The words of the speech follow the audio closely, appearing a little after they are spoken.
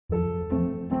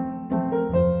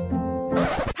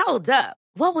Hold up.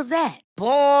 What was that?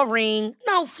 Boring.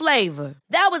 No flavor.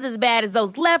 That was as bad as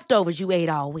those leftovers you ate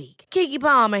all week. Keke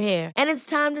Palmer here, and it's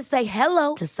time to say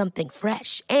hello to something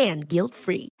fresh and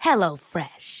guilt-free. Hello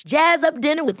Fresh. Jazz up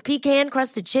dinner with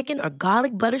pecan-crusted chicken or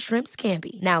garlic butter shrimp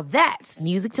scampi. Now that's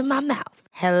music to my mouth.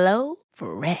 Hello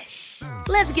Fresh.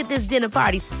 Let's get this dinner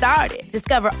party started.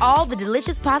 Discover all the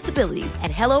delicious possibilities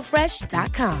at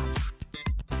hellofresh.com.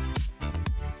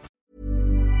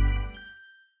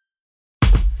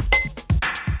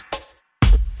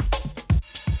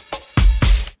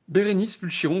 Bérénice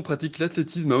Fulchiron pratique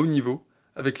l'athlétisme à haut niveau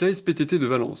avec l'ASPTT de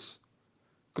Valence.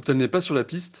 Quand elle n'est pas sur la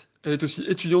piste, elle est aussi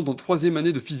étudiante en 3e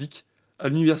année de physique à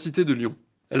l'Université de Lyon.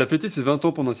 Elle a fêté ses 20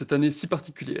 ans pendant cette année si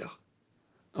particulière.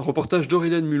 Un reportage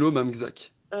d'Aurélien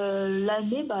Mulot-Mamgzac.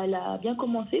 L'année, elle a bien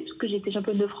commencé parce que j'étais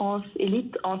championne de France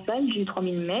élite en salle, j'ai eu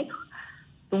 3000 mètres.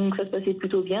 Donc ça se passait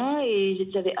plutôt bien et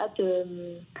j'avais hâte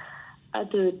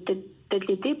peut-être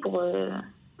l'été pour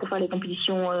faire les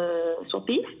compétitions sur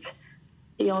piste.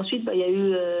 Et ensuite, il y a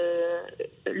eu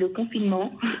le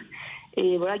confinement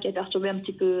et voilà qui a perturbé un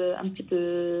petit peu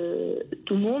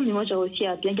tout le monde. Mais moi, j'ai réussi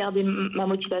à bien garder ma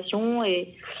motivation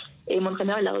et mon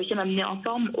entraîneur, il a réussi à m'amener en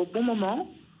forme au bon moment.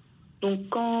 Donc,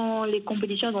 quand les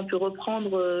compétitions ont pu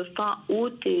reprendre fin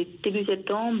août et début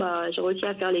septembre, j'ai réussi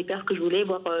à faire les perfs que je voulais,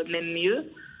 voire même mieux.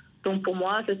 Donc, pour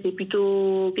moi, ça s'est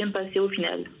plutôt bien passé au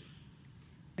final.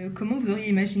 Comment vous auriez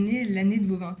imaginé l'année de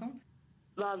vos 20 ans ?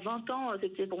 20 ans,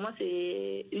 pour moi,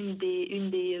 c'est une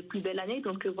des plus belles années.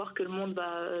 Donc, voir que le monde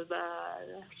va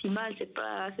si mal, c'est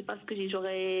pas ce que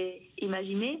j'aurais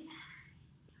imaginé.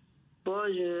 Bon,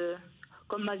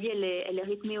 comme ma vie, elle est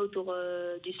rythmée autour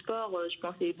du sport, je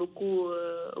pensais beaucoup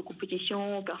aux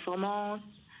compétitions, aux performances.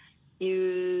 Il y a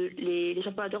eu les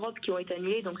championnats d'Europe qui ont été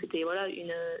annulés, donc c'était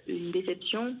une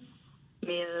déception.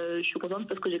 Mais je suis contente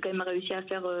parce que j'ai quand même réussi à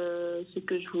faire ce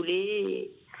que je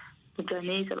voulais. Donc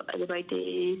l'année, elle n'a pas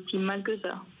été si mal que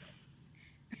ça.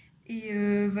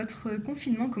 Et votre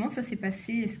confinement, comment ça s'est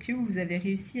passé ? Est-ce que vous avez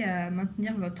réussi à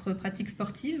maintenir votre pratique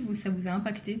sportive ou ça vous a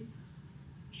impacté ?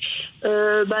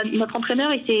 Notre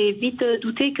entraîneur, il s'est vite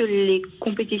douté que les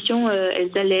compétitions,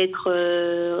 elles allaient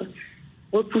être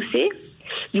repoussées.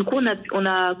 Du coup, on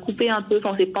a coupé un peu,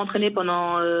 on s'est pas entraîné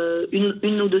pendant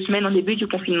une ou 2 semaines au début du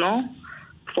confinement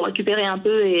pour récupérer un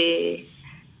peu et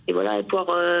voilà, et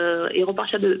pouvoir et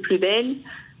repartir de plus belle.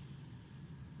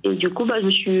 Et du coup,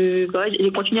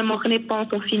 j'ai continué à m'entraîner pendant le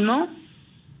confinement,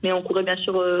 mais on courait bien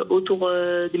sûr autour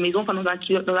des maisons, dans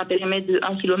un périmètre de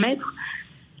 1 km.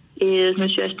 Et je me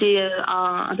suis acheté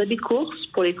un tapis de course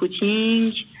pour les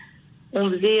footings. On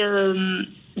faisait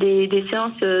des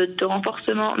séances de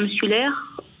renforcement musculaire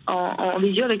en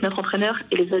visio avec notre entraîneur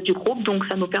et les autres du groupe. Donc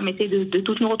ça nous permettait de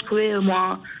tous nous retrouver au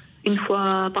moins une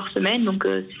fois par semaine. Donc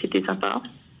c'était sympa.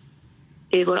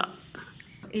 Et voilà.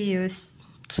 Et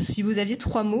si vous aviez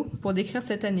 3 mots pour décrire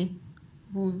cette année,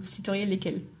 vous citeriez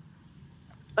lesquels ?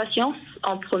 Patience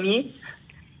en premier.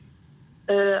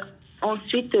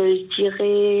 Ensuite, je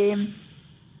dirais...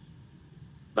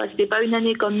 c'était pas une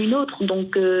année comme une autre, donc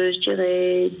je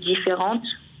dirais différente.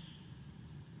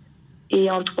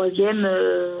 Et en 3e,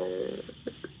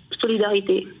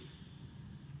 solidarité.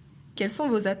 Quelles sont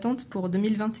vos attentes pour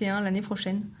 2021, l'année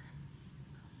prochaine ?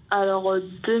 Alors,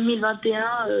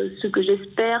 2021, ce que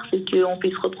j'espère, c'est qu'on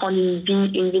puisse reprendre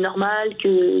une vie normale,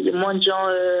 qu'il y ait moins de gens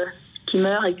qui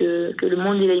meurent et que le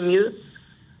monde il aille mieux.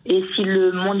 Et si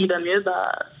le monde il va mieux,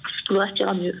 tout le reste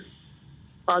ira mieux.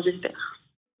 Enfin, j'espère.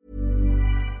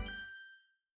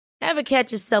 Ever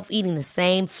catch yourself eating the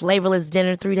same flavorless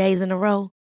dinner 3 days in a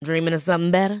row? Dreaming of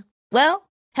something better? Well,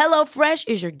 HelloFresh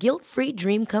is your guilt-free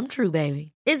dream come true,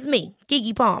 baby. It's me,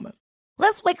 Keke Palmer.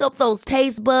 Let's wake up those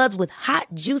taste buds with hot,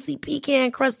 juicy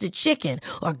pecan-crusted chicken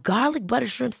or garlic butter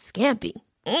shrimp scampi.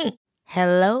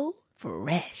 Hello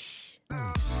Fresh.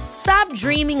 Stop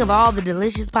dreaming of all the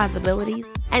delicious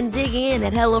possibilities and dig in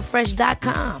at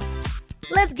HelloFresh.com.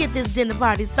 Let's get this dinner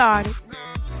party started.